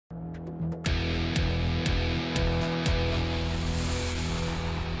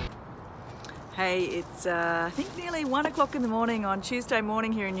Hey, it's I think nearly 1 o'clock in the morning on Tuesday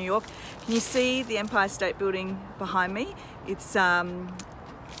morning here in New York. Can you see the Empire State Building behind me? It's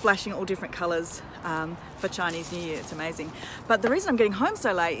flashing all different colours for Chinese New Year. It's amazing. But the reason I'm getting home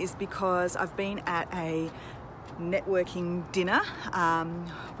so late is because I've been at a networking dinner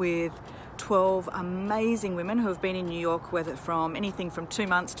with 12 amazing women who have been in New York, whether from anything from 2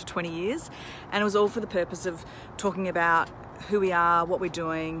 months to 20 years, and it was all for the purpose of talking about who we are, what we're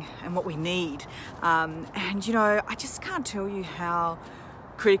doing, and what we need. And you know, I just can't tell you how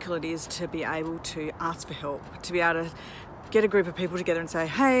critical it is to be able to ask for help, to be able to get a group of people together and say,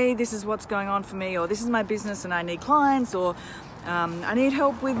 hey, this is what's going on for me, or this is my business and I need clients, or I need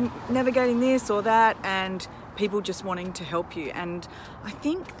help with navigating this or that, and people just wanting to help you. And I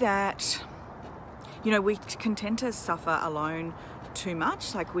think that, you know, we can tend to suffer alone too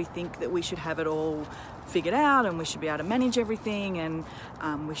much. Like, we think that we should have it all figured out and we should be able to manage everything, and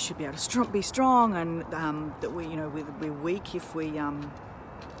we should be able to be strong, and that we're weak if we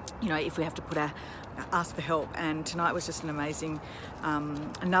if we have to ask for help. And tonight was just an amazing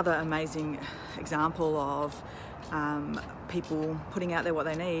another amazing example of people putting out there what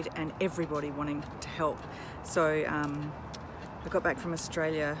they need and everybody wanting to help. So I got back from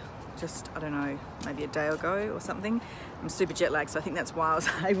Australia just, I don't know, maybe a day ago or something. I'm super jet lagged, so I think that's why I was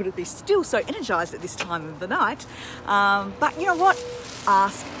able to be still so energized at this time of the night. But you know what?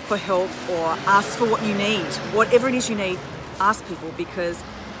 Ask for help, or ask for what you need. Whatever it is you need, ask people, because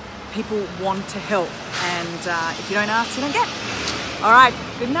people want to help. And if you don't ask, you don't get. All right,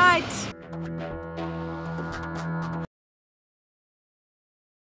 good night.